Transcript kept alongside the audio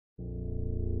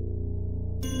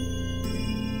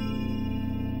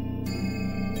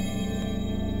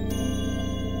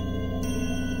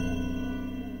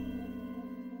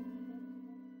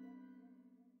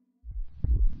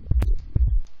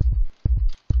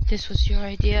This was your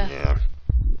idea.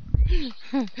 Yeah.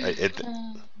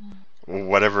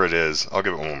 Whatever it is, I'll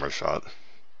give it one more shot.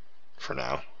 For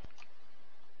now.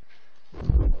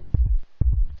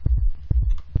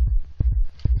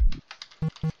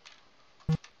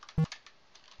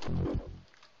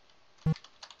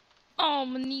 Oh,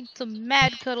 I'm gonna need some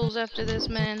mad cuddles after this,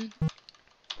 man.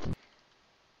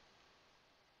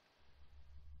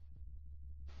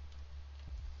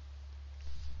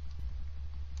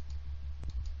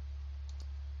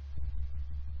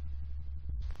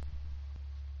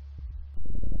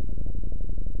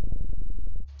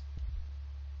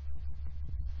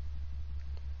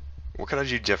 What could I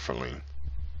do differently?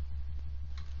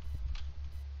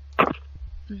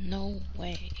 No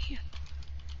way.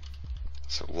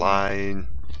 So line,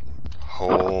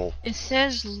 hole. It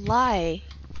says lie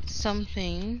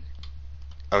something.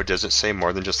 Oh, does it say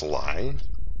more than just lie?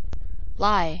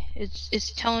 Lie.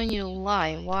 It's telling you to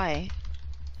lie. Why?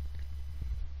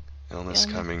 Illness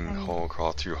coming, hole,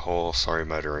 crawl through hole, sorry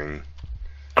muttering.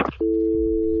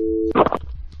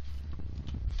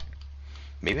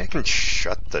 Maybe I can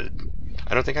shut the...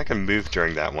 I don't think I can move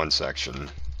during that one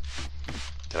section.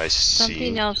 Did I see...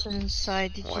 Something else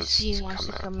inside did you see wants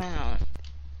to come out?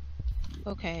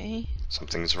 Okay.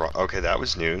 Something's wrong. Okay, that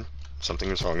was new. Something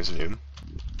is wrong is new.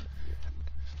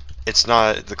 It's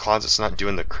not... The closet's not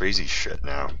doing the crazy shit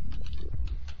now.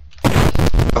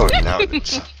 Oh, now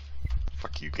it's...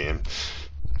 Fuck you, game.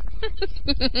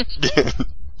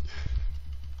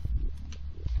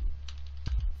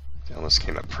 Illness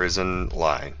came at prison,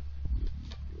 lie.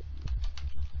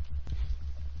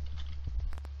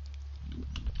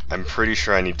 I'm pretty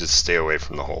sure I need to stay away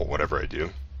from the hole, whatever I do.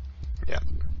 Yeah.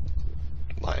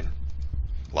 Lie.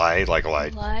 Lie, like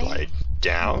lie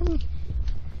down?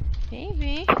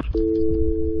 Maybe.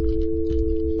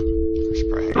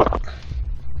 Hang up.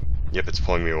 Yep, it's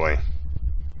pulling me away.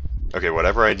 Okay,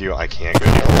 whatever I do, I can't go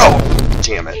down. Oh!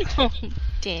 Damn it. Oh,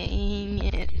 dang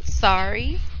it.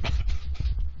 Sorry.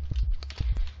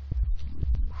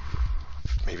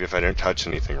 Maybe if I don't touch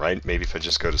anything, right? Maybe if I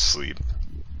just go to sleep.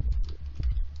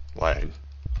 Lie.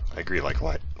 I agree, like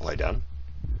lie down.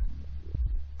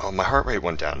 Oh, my heart rate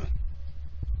went down.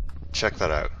 Check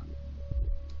that out.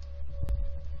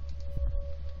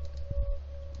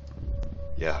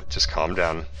 Yeah, just calm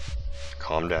down.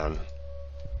 Calm down.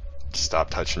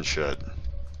 Stop touching shit.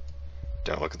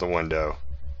 Don't look at the window.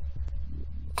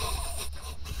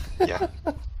 Yeah.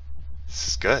 This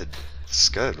is good. This is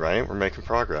good, right? We're making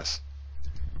progress.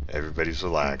 Everybody's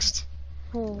relaxed.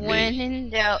 When in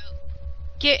doubt,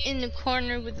 get in the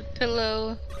corner with a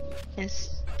pillow and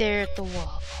stare at the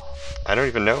wall. I don't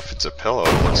even know if it's a pillow.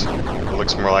 It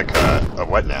looks more like a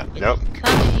wet nap. Nope.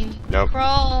 Coming. Nope.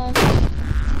 Crawl.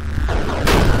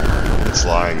 It's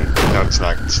lying. No, it's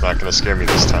not. It's not gonna scare me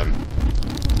this time.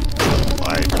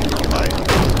 Lie.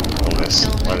 Illness.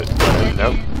 Let it.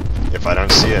 Nope. If I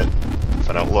don't see it, if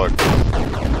I don't look,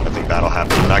 nothing bad'll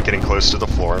happen. I'm not getting close to the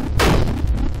floor.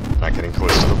 Not getting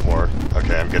close to the floor.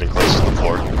 Okay, I'm getting close to the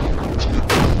floor.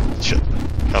 Shit.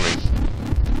 Coming.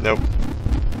 Nope.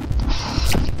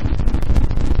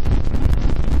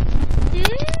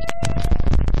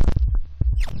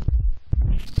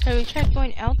 Have we tried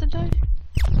going out the door?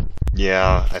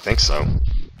 Yeah, I think so.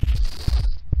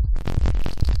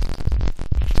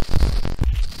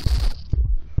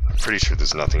 I'm pretty sure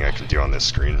there's nothing I can do on this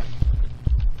screen.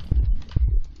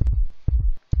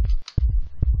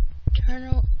 Turn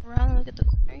around and look at the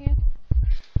corner again.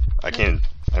 I can't.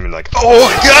 I mean, like, oh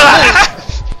my god!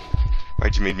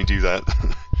 Why'd you make me do that?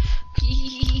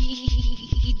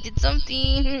 He did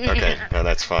something. Okay, no,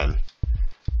 that's fine.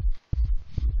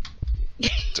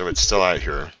 So it's still out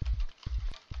here.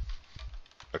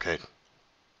 Okay.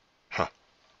 Huh.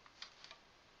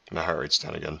 My heart rate's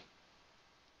down again.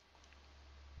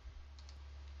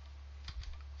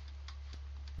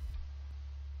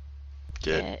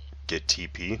 Get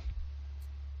TP.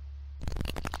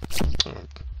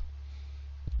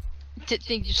 Did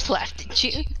they just laughed at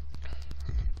you?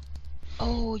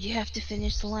 Oh, you have to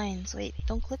finish the lines. Wait,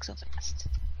 don't click so fast.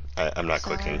 I'm not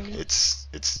Sorry. clicking. It's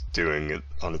doing it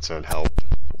on its own. Help.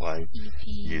 Why?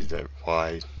 Use that.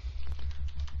 Why?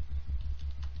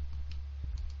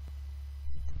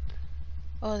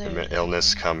 Oh, there.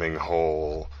 Illness coming.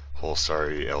 Hole.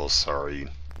 Sorry. Sorry.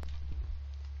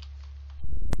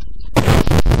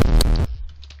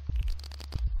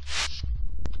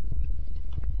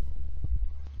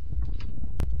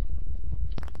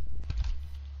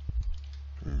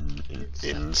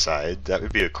 Inside. That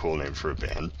would be a cool name for a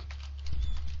band.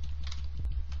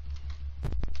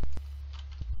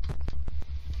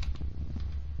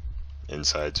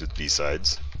 Insides with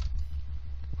B-sides.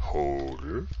 hole.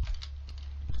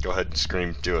 Go ahead and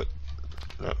scream. Do it.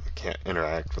 No, can't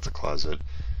interact with the closet.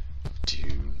 Do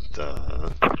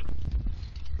the...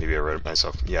 Maybe I wrote it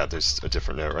myself. Yeah, there's a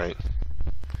different note, right?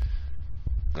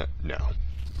 No.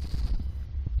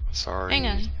 Sorry. Hang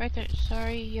on, right there.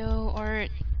 Sorry, yo, or...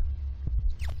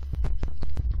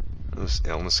 This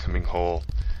illness coming hole.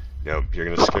 Nope, you're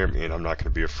gonna scare me and I'm not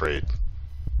gonna be afraid.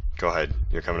 Go ahead,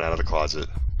 you're coming out of the closet.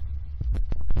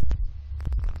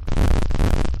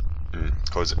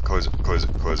 Close it, close it, close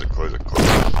it, close it, close it, close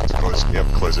it, close it, yep,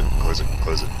 close it, close it,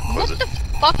 close it, close it. What the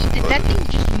fuck? Did that thing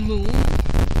just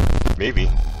move? Maybe.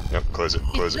 Yep, close it,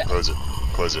 close it, close it,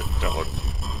 close it. Don't look.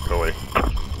 Go away.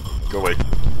 Go away.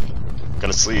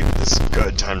 Gonna sleep. This is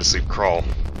good. Time to sleep. Crawl.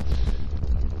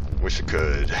 Wish I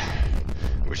could.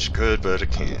 Wish I could, but I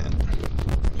can't.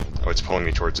 Oh, it's pulling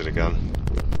me towards it again.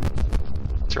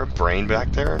 Is there a brain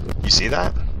back there? You see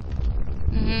that?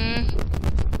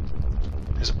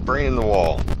 There's a brain in the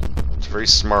wall. It's a very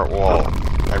smart wall.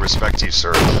 I respect you,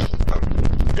 sir. Oh,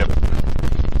 yep.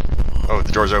 Oh,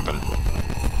 the door's open.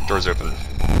 Door's open.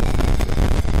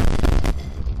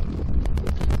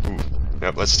 Ooh.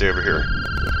 Yep, let's stay over here.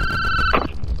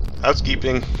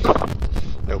 Housekeeping.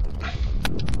 Nope.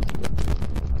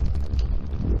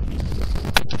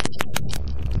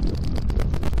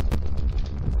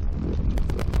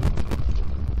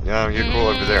 Yeah, you're cool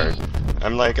over there.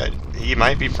 I'm like, he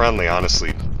might be friendly,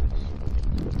 honestly.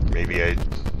 Maybe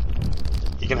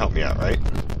he can help me out, right?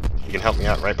 You can help me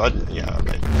out, right, bud? Yeah,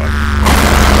 okay.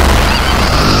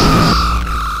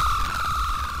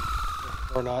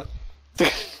 Or not.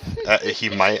 He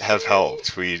might have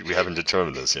helped. We haven't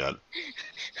determined this yet.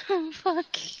 Oh, fuck.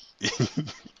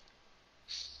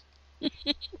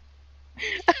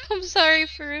 I'm sorry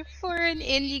for an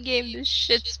indie game. This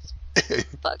shit's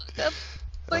fucked up.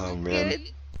 Oh man.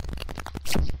 Good.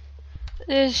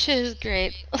 This shit is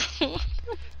great.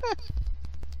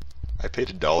 I paid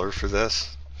 $1 for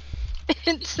this.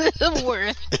 It's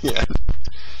worth. Yeah.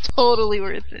 Totally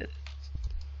worth it.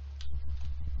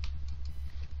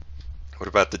 What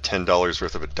about the $10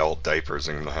 worth of adult diapers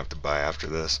I'm gonna have to buy after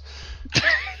this?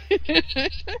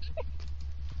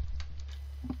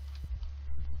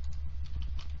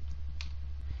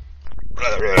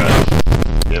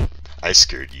 Yep, I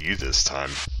scared you this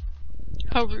time.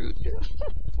 How rude.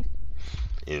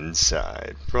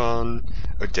 Inside. Run.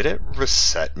 Oh, did it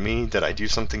reset me? Did I do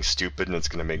something stupid and it's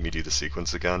gonna make me do the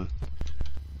sequence again?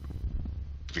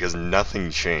 Because nothing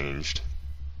changed.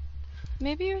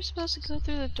 Maybe you're supposed to go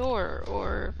through the door,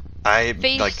 or I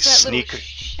face like that sneak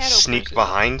person.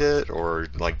 behind it, or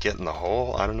like get in the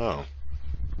hole. I don't know.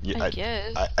 Yeah, I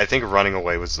guess. I think running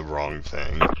away was the wrong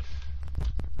thing.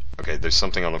 Okay, there's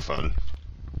something on the phone.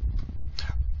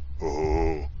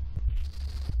 Oh,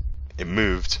 it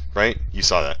moved, right? You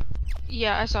saw that.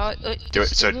 Yeah, I saw it. Do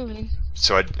it. It's still moving.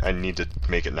 So I need to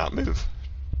make it not move.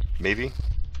 Maybe.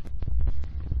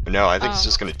 No, I think it's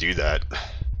just gonna do that.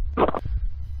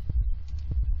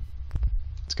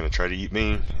 It's gonna try to eat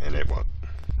me, and it won't.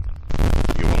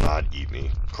 You will not eat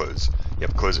me. Close.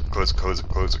 Yep, close it, close it, close it,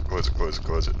 close it, close it, close it,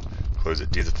 close it. Close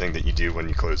it. Do the thing that you do when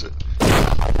you close it.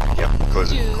 Yep,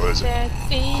 close it, close it.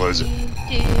 Close it.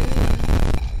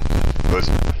 Close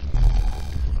it.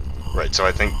 Right, so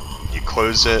I think you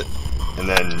close it, and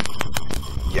then,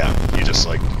 yeah, you just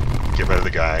like, get rid of the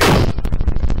guy.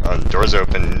 The door's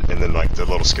open, and then like the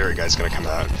little scary guy's gonna come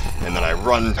out, and then I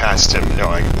run past him. No,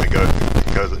 I go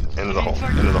into the hole,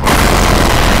 into the hole.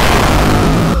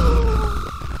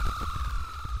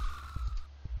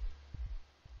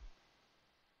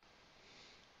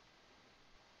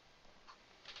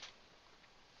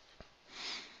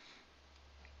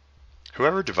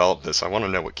 Whoever developed this, I want to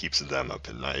know what keeps them up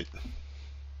at night.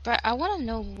 But I want to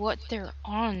know what they're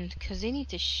on, because they need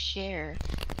to share.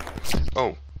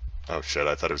 Oh. Oh shit,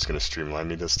 I thought it was going to streamline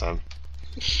me this time.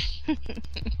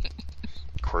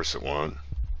 Of course it won't.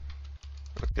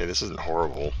 Okay, this isn't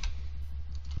horrible.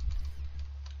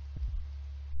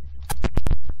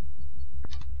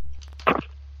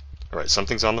 Alright,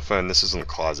 something's on the phone. This is in the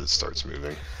closet. Starts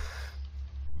moving.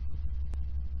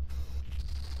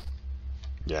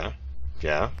 Yeah?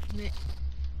 Yeah?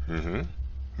 Mm-hmm.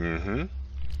 Mm-hmm.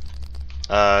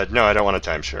 No, I don't want a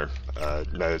timeshare.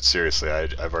 No, seriously,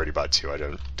 I've already bought 2. I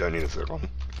don't need a 3rd one.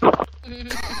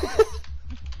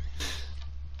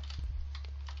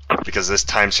 Because this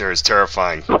timeshare is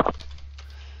terrifying.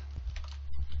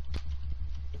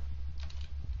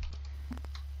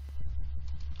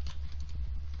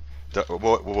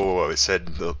 Whoa, it said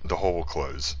the hole will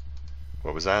close.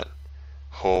 What was that?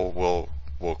 Hole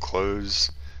will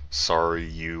close. Sorry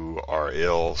you are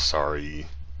ill. Sorry.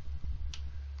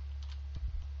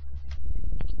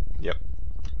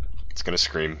 It's gonna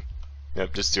scream.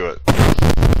 Yep, just do it.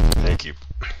 Thank you.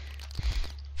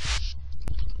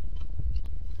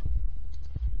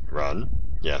 Run.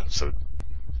 Yeah, so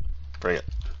bring it.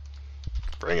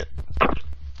 Bring it.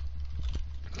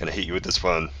 Gonna hit you with this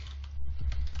phone.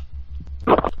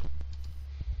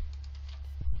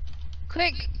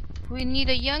 Quick! We need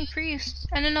a young priest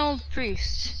and an old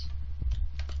priest.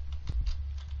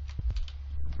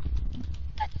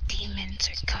 The demons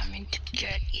are coming to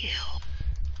get you.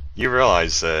 You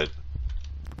realize that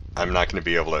I'm not gonna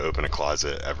be able to open a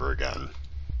closet ever again.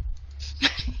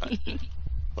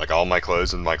 Like all my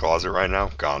clothes in my closet right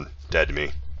now, gone. Dead to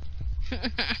me.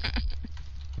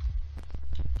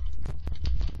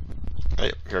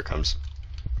 Hey, here it comes.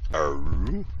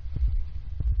 Oh.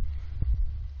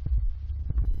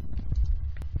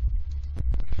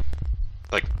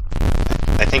 Like,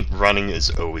 I think running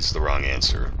is always the wrong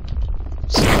answer.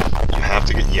 So, you have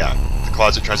to get, yeah, the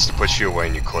closet tries to push you away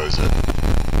and you close it.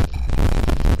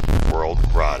 World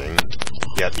rotting.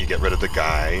 Yep, you get rid of the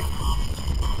guy.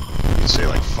 You say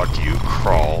like, fuck you,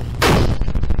 crawl.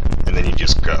 And then you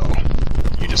just go.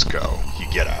 You just go. You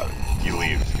get out. You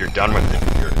leave. You're done with it.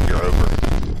 You're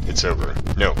over. It's over.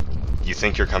 No. You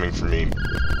think you're coming for me.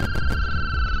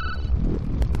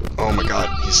 Oh my god,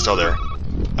 he's still there.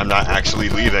 I'm not actually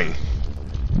leaving.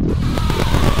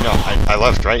 No, I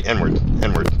left, right? Inward.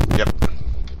 Inward. Yep.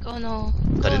 Oh no.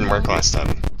 That didn't work last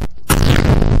time.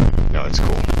 No, it's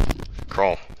cool.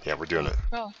 Crawl. Yeah, we're doing it.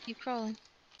 Crawl. Keep crawling.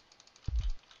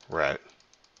 Right.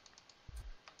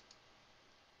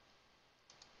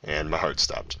 And my heart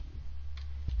stopped.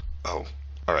 Oh.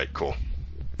 Alright, cool.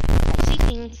 I see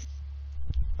things.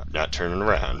 I'm not turning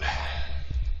around.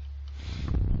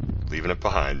 Leaving it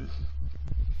behind.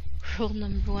 Rule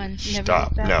number 1. Never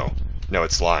Stop. look back. No. No,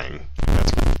 it's lying.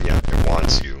 That's, yeah, it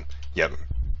wants you. Yep.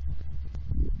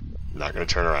 Not gonna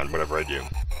turn around, whatever I do.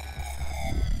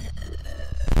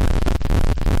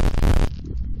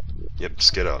 Yep,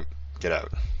 just get out. Get out.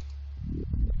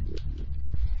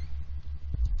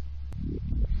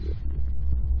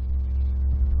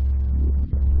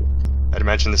 I'd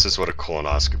imagine this is what a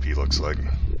colonoscopy looks like.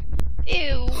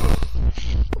 Ew.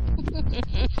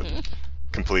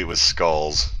 Complete with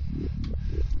skulls.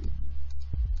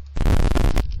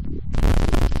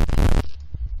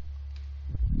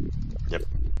 Yep.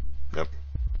 Yep.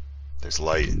 There's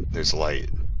light. There's light.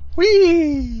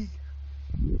 Whee!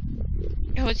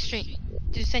 Oh, it's straight.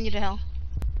 Just send you to hell.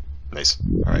 Nice.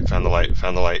 Alright, found the light.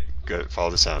 Found the light. Good. Follow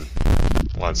the sound.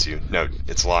 Wants you. No,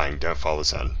 it's lying. Don't follow the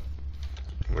sound.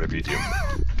 Whatever you do.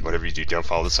 Whatever you do, don't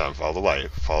follow the sound. Follow the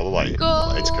light. Follow the light. Go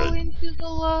Light's good. into the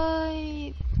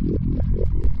light.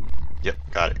 Yep,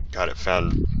 got it. Got it.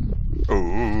 Found.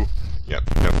 Ooh. Yep.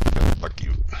 Nope. Nope. Fuck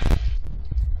you.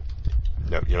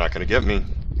 Nope, you're not gonna get me.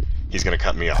 He's gonna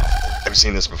cut me off. I've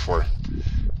seen this before.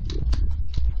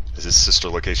 Is his sister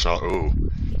location all? Ooh.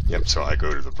 Yep, so I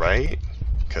go to the right,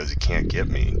 because he can't get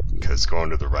me. Because going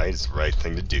to the right is the right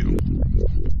thing to do.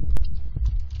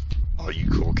 All you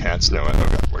cool cats know it. Oh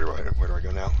god, where do I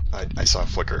go now? I saw a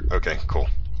flicker. Okay, cool.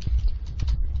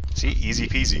 See, easy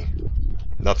peasy.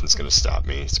 Nothing's gonna stop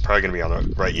me. It's probably gonna be on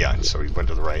the right. Yeah, so he went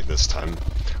to the right this time.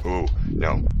 Ooh,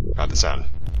 no, not the sound.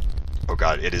 Oh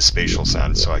god, it is spatial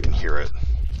sound, so I can hear it.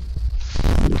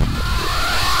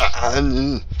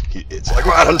 It's like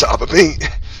right on top of me.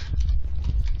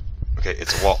 Okay,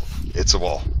 it's a wall. It's a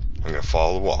wall. I'm gonna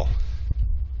follow the wall.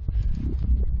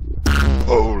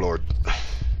 Oh lord.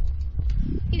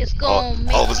 He just gonna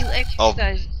make you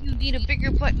exercise. You need a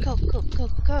bigger butt. Go, go, go,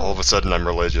 go. All of a sudden, I'm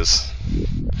religious.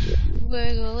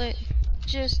 Wiggle it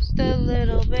just a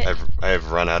little bit. I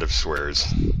have run out of swears.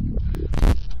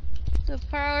 The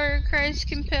power of Christ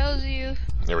compels you.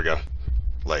 There we go.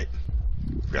 Light.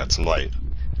 We've got some light.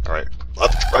 Alright.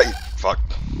 Left, right. Fuck.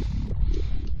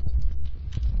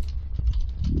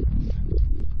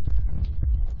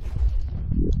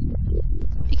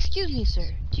 Excuse me, sir.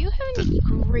 Do you have any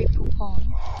grape poupon?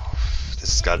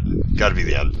 This has got to be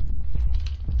the end.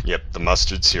 Yep, the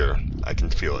mustard's here. I can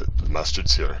feel it. The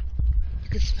mustard's here. You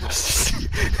can smell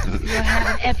it. You'll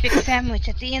have an epic sandwich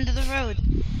at the end of the road.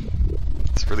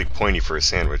 It's really pointy for a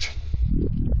sandwich.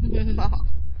 No.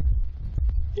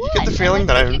 You get the feeling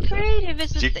that I'm creative.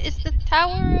 It's the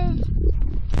tower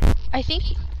of. I think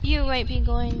you might be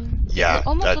going. Yeah, it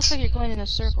almost looks like you're going in a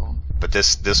circle. But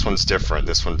this one's different.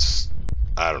 This one's,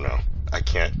 I don't know. I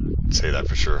can't say that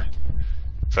for sure.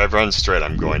 If I run straight,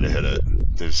 I'm going to hit it.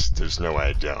 There's no way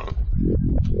I don't.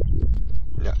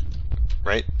 Yeah.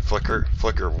 Right? Flicker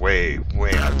way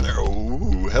out there.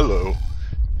 Oh, hello.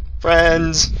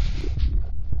 Friends!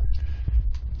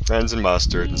 Friends and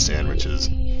mustard and sandwiches.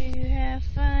 You have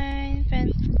fine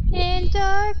friends and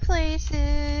dark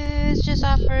places. Just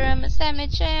offer him a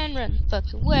sandwich and run the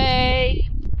fuck away.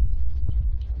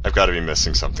 I've got to be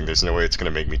missing something. There's no way it's gonna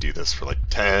make me do this for like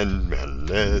 10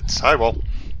 minutes. Hi, Wall.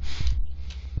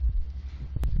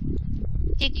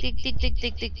 Dig, dig, dig, dig,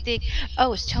 dig, dig, dig. Oh, I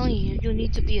was telling you, you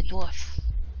need to be a dwarf.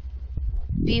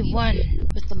 Be one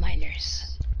with the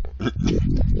miners.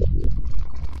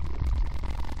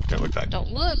 Don't look back.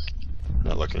 Don't look.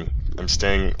 Not looking. I'm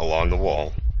staying along the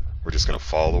wall. We're just gonna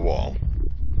follow the wall.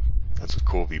 That's what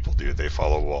cool people do. They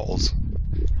follow walls.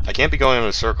 I can't be going in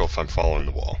a circle if I'm following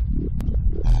the wall.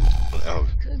 Oh.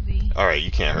 Could be. Alright,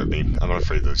 you can't hurt me. I'm not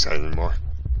afraid of those guys anymore.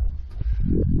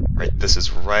 Right, this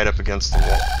is right up against the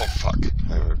wall. Oh, fuck.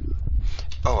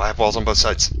 Oh, I have walls on both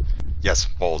sides. Yes,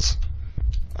 walls.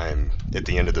 I'm at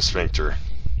the end of the sphincter.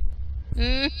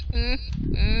 Oh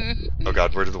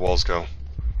god, where did the walls go?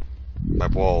 My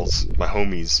walls. My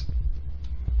homies.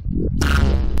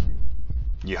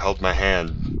 You held my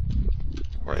hand.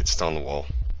 Alright, still on the wall.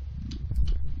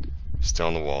 Still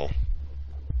on the wall.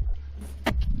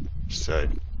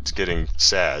 It's getting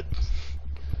sad.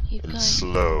 Keep and going.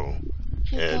 slow.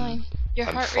 Keep and going. Your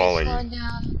I'm heart falling. rate's going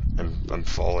down. I'm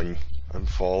falling. I'm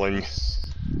falling.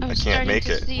 I'm I can't make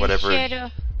starting to it. see a Whatever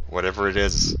shadow. whatever it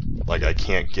is, like I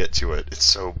can't get to it. It's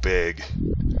so big.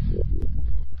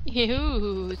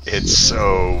 Ew, It's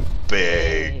so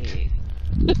big.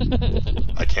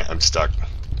 I can't. I'm stuck.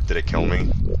 Did it kill me?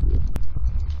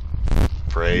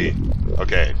 Pray.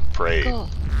 Okay. Pray. Go.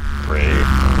 Pray.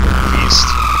 Feast.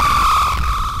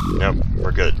 Nope.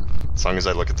 We're good. As long as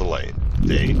I look at the light.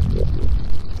 They.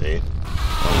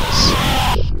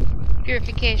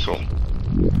 Purification. Cool.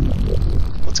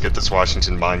 Let's get this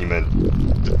Washington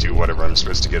Monument to do whatever I'm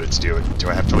supposed to get it to do. Do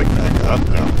I have to like back up?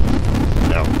 No.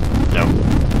 No. No.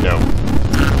 No.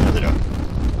 No, they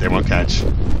don't. They won't catch.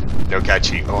 No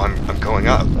catchy. Oh, I'm going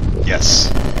up.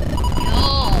 Yes.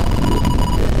 No.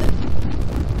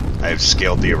 I have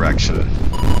scaled the erection.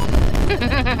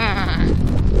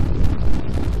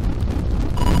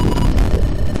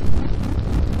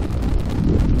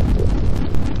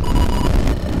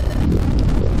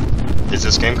 Is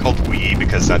this game called Wii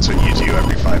because that's what you do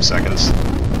every 5 seconds?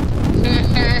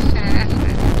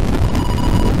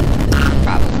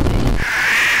 Probably.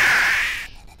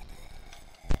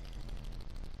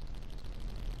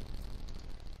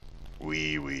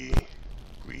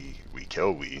 We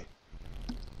kill Wii.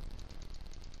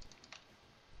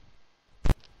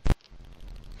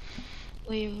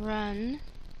 We run.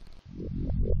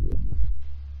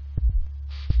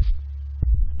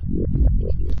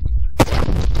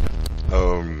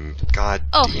 God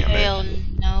Oh, damn hell it.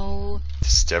 no.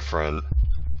 It's different.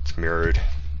 It's mirrored.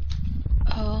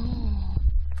 Oh.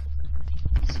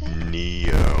 Is it?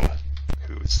 Neo.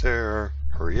 Who's there?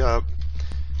 Hurry up.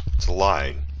 It's a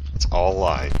lie. It's all a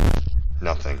lie.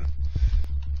 Nothing.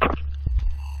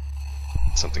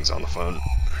 Something's on the phone.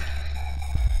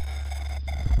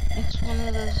 It's one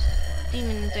of those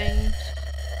demon things.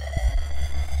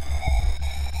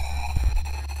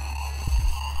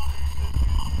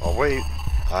 I'll wait.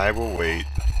 I will wait.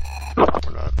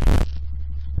 Or not.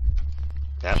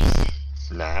 Nap.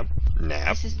 Nap.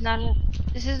 Nap. This is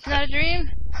not a dream.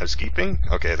 Housekeeping?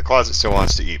 Okay, the closet still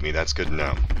wants to eat me. That's good to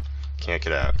know. Can't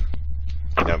get out.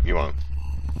 Nope, you won't.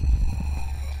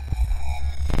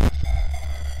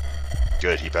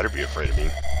 Good, he better be afraid of me.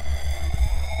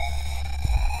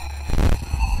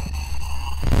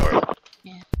 Alright.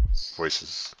 Yeah.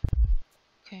 Voices.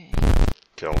 Okay.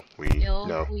 Kill. We. Kill.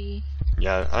 No. We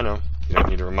Yeah, I know. You don't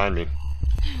need to remind me.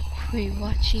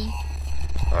 watching.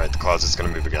 Alright, the closet's gonna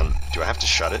move again. Do I have to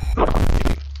shut it?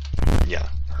 Maybe. Yeah.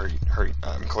 Hurry, hurry.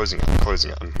 I'm closing it. I'm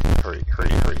closing it. Hurry, hurry,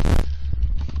 hurry.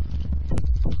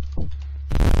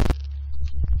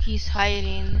 He's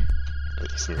hiding.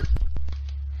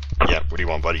 Yeah, what do you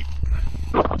want, buddy?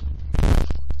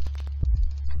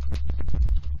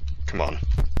 Come on.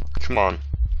 Come on.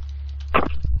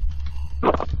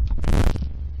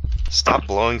 Stop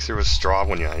blowing through a straw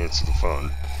when you answer the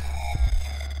phone.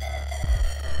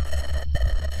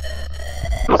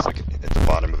 It's like at the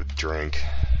bottom of a drink.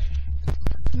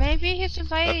 Maybe he's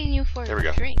inviting you for there we a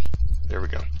go. drink. There we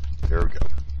go. There we go.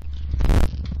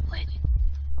 What?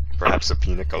 Perhaps a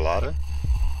pina colada?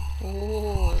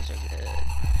 Oh, those are good.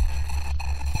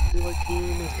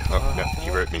 Oh, no, he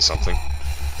wrote me something.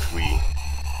 We.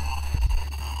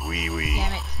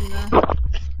 Damn it, Tima.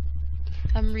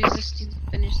 I'm resisting to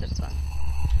finish this one.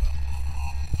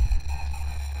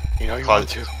 You know you want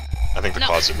to. I think the No.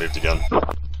 closet moved again.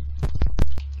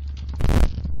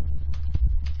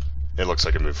 It looks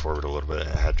like it moved forward a little bit.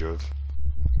 It had to have.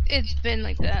 It's been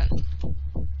like that.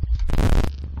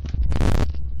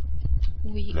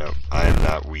 Weak. No, I am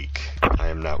not weak. I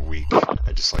am not weak.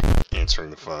 I just like answering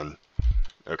the phone.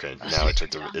 Okay, now I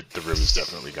took the room is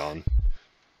definitely gone.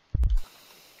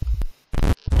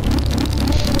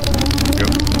 Go,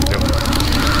 go.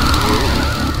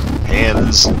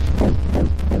 Hands.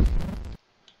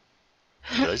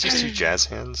 Did I just do jazz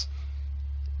hands?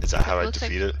 Is that how I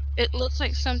defeat it? It looks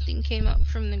like something came up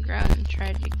from the ground and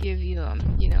tried to give you,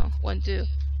 you know, 1-2.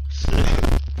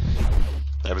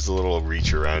 That was a little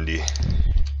reach aroundy.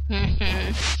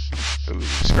 Ooh,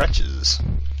 scratches.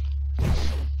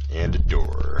 And a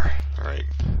door. Alright.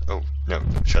 Oh, no,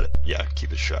 shut it. Yeah,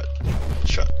 keep it shut.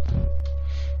 Shut.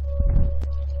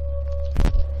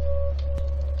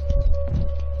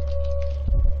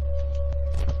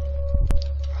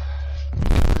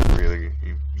 Really?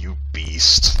 You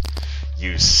beast.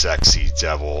 You sexy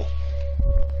devil.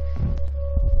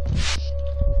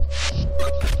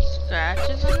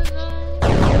 Scratches on his arm?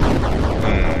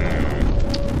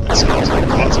 That sounds like a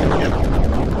closet, yeah.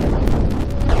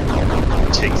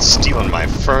 Stealing my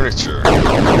furniture.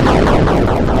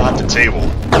 Not the table.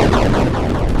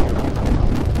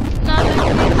 Not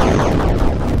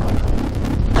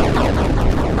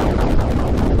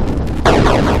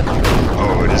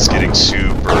Oh, it is getting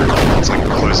super... It's like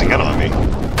closing in on me.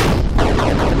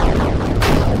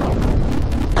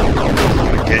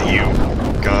 Gonna get you.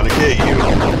 Gonna get you.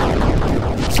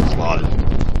 Come on.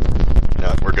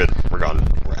 No, we're good. We're gone.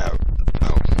 We're out.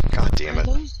 Oh, god damn it.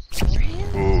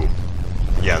 Ooh.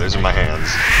 Yeah, those are my hands.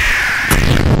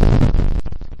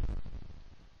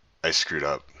 I screwed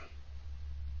up.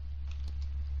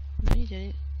 No, you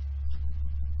didn't.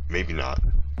 Maybe not.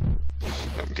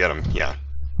 No, get him. Yeah.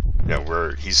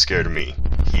 No, he's scared of me.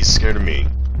 He's scared of me.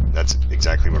 That's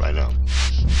exactly what I know.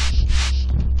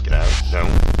 Get out. No.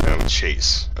 No,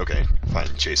 chase. Okay, fine.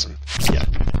 Chase him. Yeah.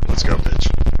 Let's go, bitch.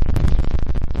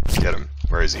 Get him.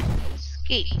 Where is he?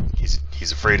 Escape.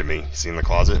 He's afraid of me. Is he in the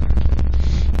closet?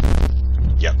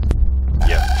 Yep.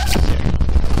 Yep. Yeah.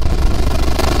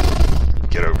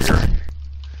 Get over here.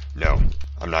 No.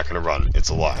 I'm not gonna run. It's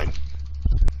a lie.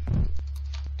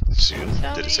 Soon.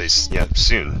 Did it say yeah,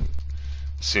 soon.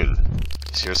 Soon.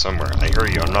 He's here somewhere. I hear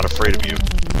you. I'm not afraid of you.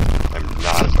 I'm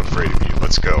not afraid of you.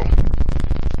 Let's go.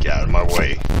 Get out of my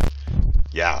way.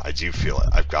 Yeah, I do feel it.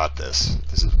 I've got this.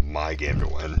 This is my game to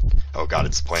win. Oh god,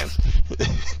 it's the plan.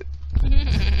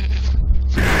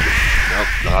 Nope,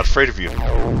 not afraid of you.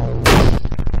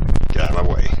 Get out of my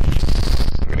way.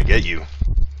 I'm gonna get you.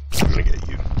 I'm gonna get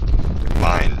you. You're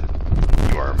mine.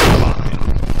 You are mine.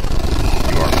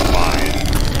 You are mine.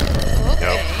 Okay.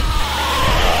 Nope.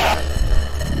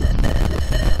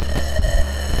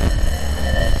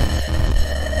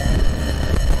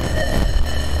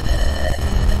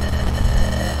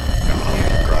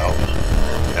 Growl.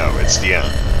 No, it's the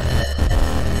end.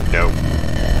 Nope.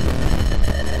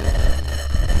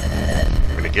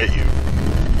 I'm gonna get you.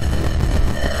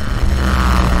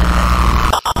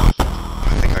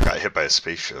 I think I got hit by a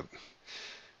spaceship.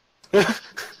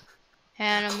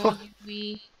 Animal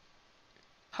UV.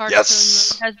 Hard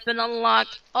Yes! has been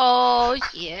unlocked. Oh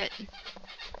shit.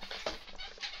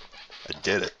 I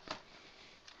did it.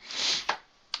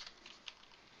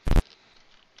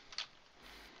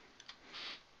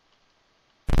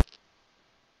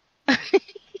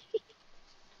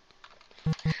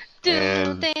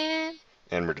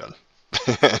 And we're done.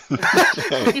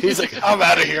 He's like, I'm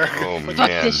out of here. Oh Fuck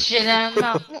man, this shit out of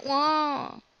mouth.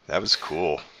 Whoa. that was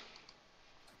cool.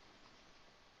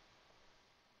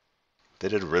 They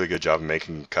did a really good job of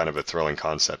making kind of a thrilling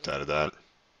concept out of that.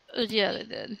 Yeah, they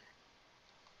did.